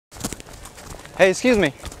Hey, excuse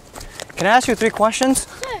me. Can I ask you 3 questions?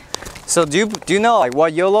 Sure. So do you know like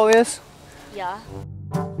what YOLO is? Yeah.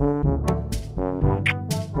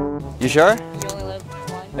 You sure? You only live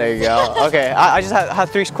once. There you go. Okay, I just have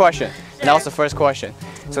 3 questions. And that was the first question.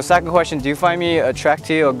 So second question, do you find me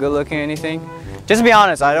attractive or good looking or anything? Just be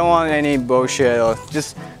honest, I don't want any bullshit or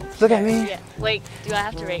just look at me. Yeah. Wait, do I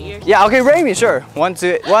have to rate you? Yeah, okay, rate me, sure. 1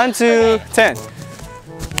 to 10.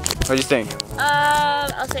 What do you think?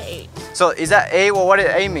 I'll say 8. So is that A? Well, what does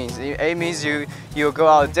A means? A means you go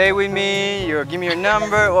out a date with me, you give me your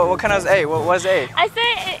number. What kind of A? What is A? I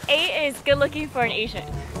say 8 is good looking for an Asian.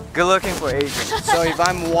 Good looking for Asian. So if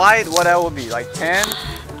I'm white, what that would be? Like 10?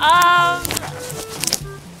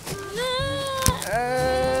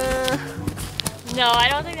 No, I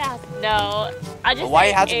don't think that has no. I just Why say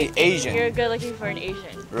it has to if be Asian? You're good looking for an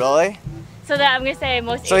Asian. Really? So that I'm gonna say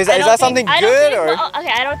most. So is that something good or?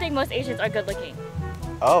 Okay, I don't think most Asians are good looking.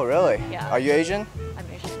 Oh, really? Yeah. Are you Asian? I'm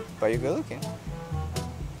Asian. But you're good looking.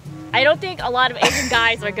 I don't think a lot of Asian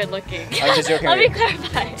guys are good looking. I'm just joking. Let me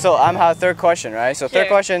clarify. So I'm have third question, right? So third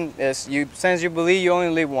Sure. question is since you believe you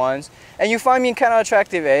only live once and you find me kind of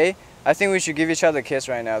attractive, A, I think we should give each other a kiss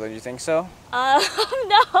right now. Don't you think so? No.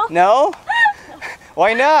 No?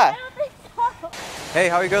 Why not? I don't think so. Hey,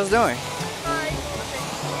 how are you girls doing? Fine.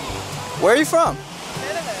 Where are you from?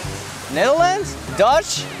 Netherlands. Netherlands?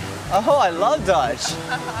 Dutch? Oh, I love Dutch.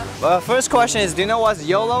 First question is, do you know what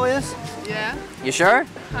YOLO is? Yeah. You sure?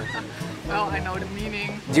 Well, I know the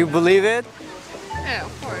meaning. Do you believe it? Yeah,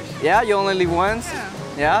 of course. Yeah, you only live once? Yeah.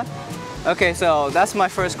 Yeah? Okay, so that's my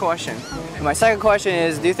first question. Okay. My second question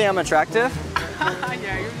is, do you think I'm attractive?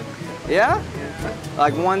 Yeah, you look good. Yeah?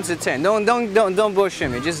 Like 1 to 10. Don't bullshit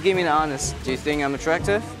me. Just give me the honest. Do you think I'm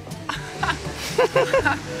attractive?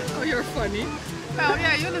 Oh, you're funny. Well,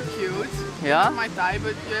 yeah, you look cute. Yeah? Not my type,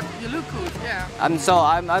 but you look good. Yeah.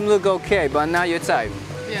 I'm look okay, but not your type.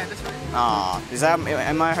 Yeah, that's right. Ah,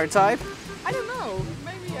 am I her type? I don't know.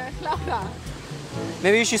 Maybe Laura.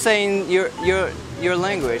 Maybe you should say in your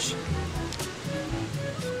language.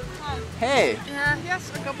 Hey, Yeah,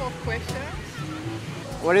 yes, a couple of questions.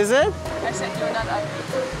 what is it? I said you're not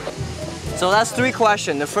ugly. So that's 3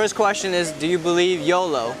 questions. The first question is, do you believe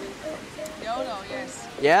YOLO? YOLO, yes.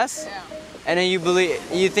 Yes? Yeah. And then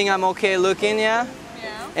you think I'm okay looking, yeah?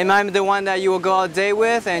 Yeah. Am I the one that you will go out date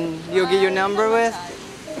with and you'll get your number with?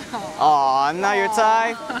 Oh, I'm not your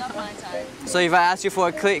type? Not my type. So if I asked you for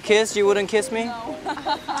a kiss, you wouldn't kiss me? No.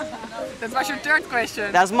 That was your third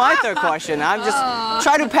question. That's my third question. I'm just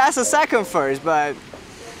trying to pass the second first, but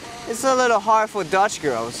it's a little hard for Dutch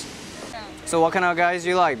girls. So what kind of guys do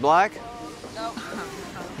you like? Black? No.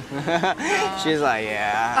 She's like,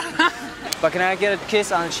 yeah. But can I get a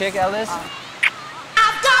kiss on the cheek, Alice?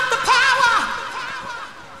 I've got the power.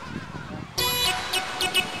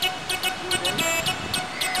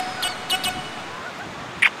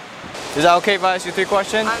 Is that okay if I ask you 3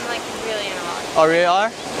 questions? I'm like really in a rush. Oh, really are?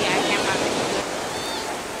 Yeah, I can't remember.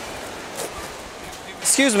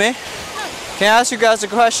 Excuse me. Can I ask you guys a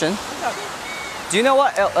question? Do you know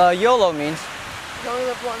what YOLO means? You only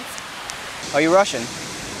live once. Are you Russian?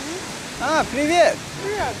 Ah, привет.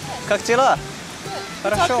 Yeah. Как дела?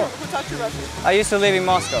 Хорошо. Who taught you Russian? I used to live in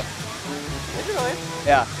Moscow. Did you really?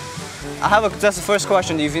 Yeah. That's the first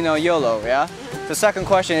question, if you know YOLO, yeah? The second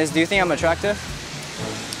question is, do you think I'm attractive?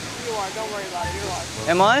 You are. Don't worry about it. You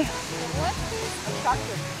are. Am I? What?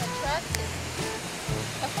 Attractive. Attractive?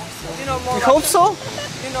 You know more You hope Russian? so?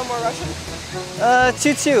 You know more Russian?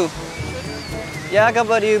 Чуть-чуть. Я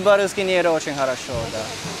говорю по-русски не очень хорошо, да.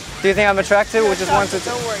 Do you think I'm attractive? Which is 1 to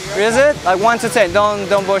 10? Don't worry. Is it? Like 1 to 10.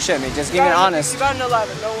 Don't bullshit me. Just give me an honest. You got an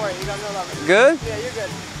 11. Don't worry. You got an 11. Good? Yeah, you're good.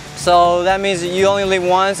 So that means you only live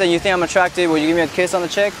once and you think I'm attractive. Will you give me a kiss on the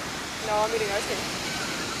cheek? No, I'm eating ice cream.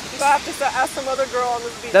 So I have to ask some other girl on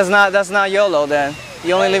this beach. That's not YOLO then.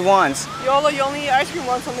 You only live once. YOLO, you only eat ice cream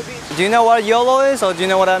once on the beach. Do you know what YOLO is or do you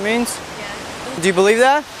know what that means? Yeah. Do you believe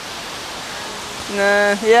that?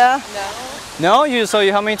 Nah, yeah? No.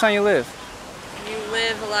 No? How many times you live? You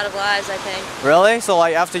live a lot of lives, I think. Really? So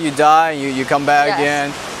like after you die, you come back Yes.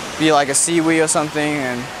 again, be like a seaweed or something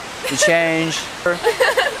and you change.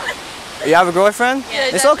 You have a girlfriend?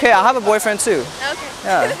 Yeah, It's okay, I have a boyfriend too. Okay.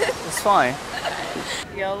 Yeah, it's fine.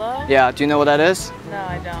 YOLO? Yeah, do you know what that is? No,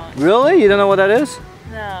 I don't. Really? You don't know what that is?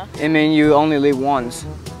 No. I mean, you only live once.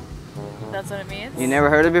 That's what it means? You never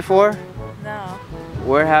heard it before? No.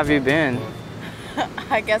 Where have you been?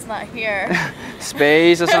 I guess not here.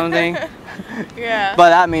 Space or something? Yeah.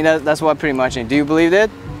 But I mean, that's what pretty much it. Do you believe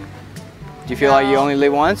it? Do you feel like you No. only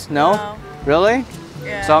live once? No? No. Really?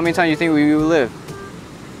 Yeah. So how many times do you think we will live?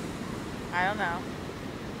 I don't know.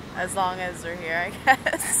 As long as we're here, I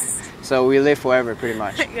guess. So we live forever, pretty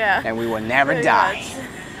much. Yeah. And we will never Pretty die.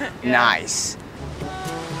 much. Yeah. Nice.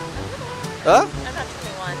 Huh? I'm not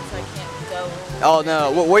 21, so I can't go. Oh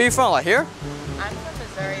no. Where are you from? Like here? I'm from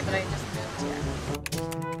Missouri, but I just moved here.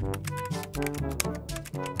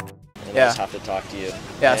 And Yeah. I just have to talk to you.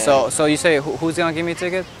 Yeah. And So you say who's gonna give me a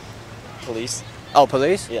ticket? police? Oh,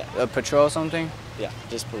 police? Yeah. A patrol or something? Yeah,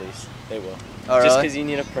 just police. They will. Oh, Just really? because you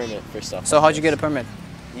need a permit for stuff. So like how'd you get a this. permit?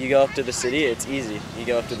 You go up to the city. It's easy. You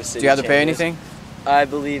go up to the city. Do you have to pay chambers. anything? I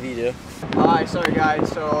believe you do. Alright, sorry guys,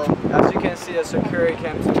 so as you can see, the security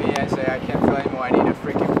came to me and said I can't film anymore, I need a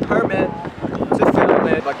freaking permit to film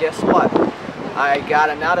it. But guess what? I got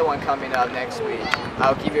another one coming up next week.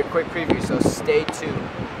 I'll give you a quick preview, so stay tuned.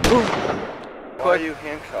 Why are you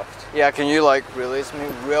handcuffed? Yeah, can you like release me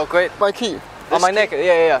real quick? My key. On my neck,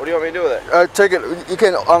 yeah. What do you want me to do with it? Take it. You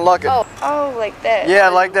can unlock it. Oh, like that. Yeah,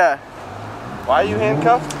 like that. Why are you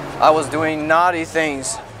handcuffed? I was doing naughty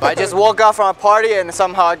things. I just woke up from a party and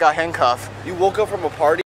somehow I got handcuffed. You woke up from a party?